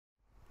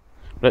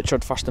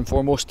Richard, first and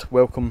foremost,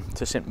 welcome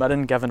to St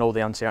Mirren. Given all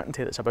the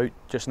uncertainty that's about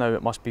just now,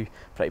 it must be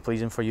pretty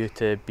pleasing for you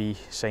to be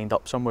signed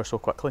up somewhere so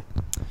quickly.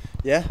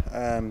 Yeah,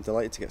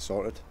 delighted to get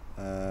sorted.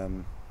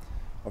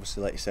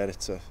 Obviously, like you said,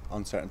 it's an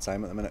uncertain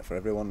time at the minute for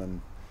everyone,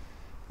 and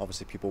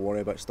obviously people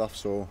worry about stuff.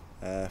 So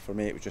for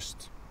me, it was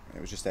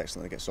just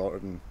excellent to get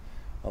sorted, and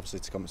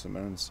obviously to come to St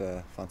Mirren's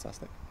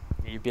fantastic.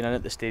 You've been in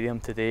at the stadium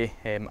today.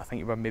 I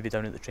think you were maybe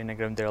down at the training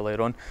ground earlier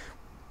on,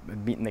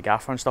 meeting the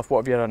gaffer and stuff.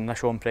 What have your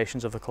initial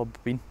impressions of the club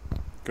been?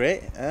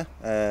 Great, yeah.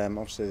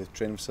 Obviously the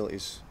training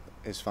facilities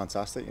is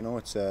fantastic. You know,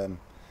 it's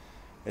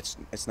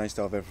nice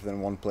to have everything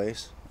in one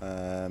place.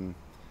 And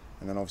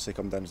then obviously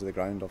come down to the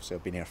ground. Obviously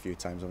I've been here a few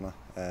times, haven't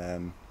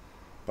I?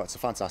 But it's a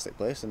fantastic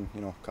place, and you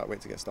know, can't wait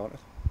to get started.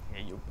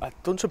 Yeah, I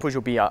don't suppose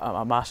you'll be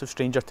a massive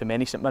stranger to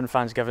many St Mirren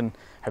fans, given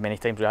how many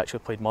times we actually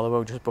played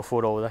Motherwell just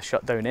before all this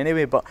shut down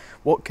anyway. But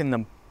what can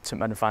the St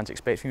Mirren fans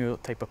expect from you?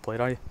 What type of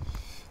player are you?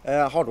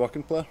 A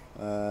hard-working player.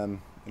 You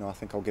know, I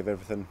think I'll give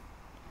everything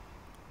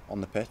on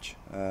the pitch,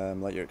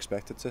 like you're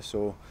expected to.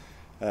 So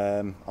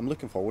I'm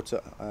looking forward to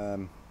it.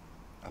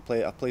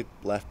 I played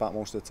left back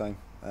most of the time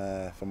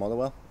for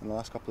Motherwell in the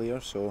last couple of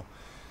years, so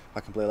I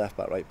can play left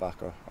back, right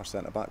back, or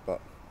centre back. But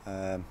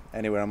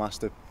anywhere I'm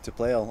asked to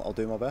play, I'll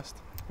do my best.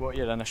 What are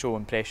your initial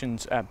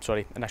impressions?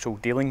 Initial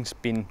dealings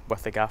been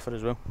with the gaffer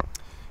as well?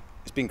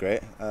 It's been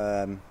great.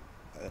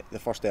 The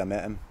first day I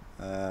met him,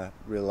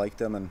 really liked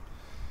him, and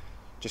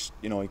just,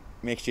 you know, he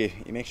makes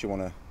you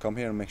want to come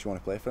here and makes you want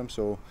to play for him.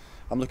 So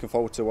I'm looking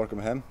forward to working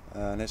with him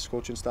and his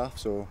coaching staff.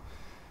 So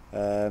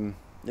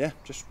yeah,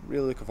 just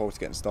really looking forward to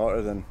getting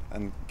started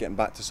and getting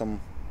back to some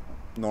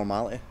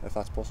normality, if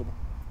that's possible.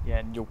 Yeah,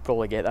 and you'll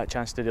probably get that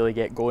chance to really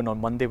get going on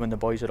Monday when the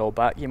boys are all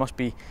back. You must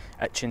be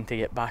itching to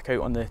get back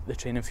out on the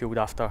training field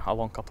after a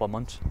long couple of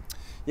months.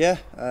 Yeah,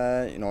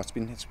 you know, it's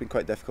been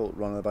quite difficult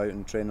running about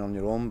and training on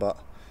your own,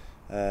 but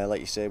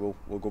like you say,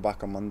 we'll go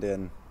back on Monday,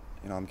 and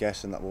you know, I'm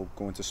guessing that we'll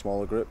go into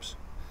smaller groups.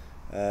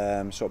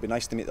 So it'll be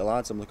nice to meet the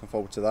lads. I'm looking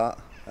forward to that,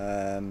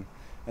 and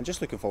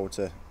just looking forward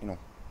to, you know,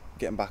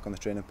 getting back on the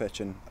training pitch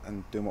and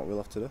doing what we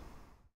love to do.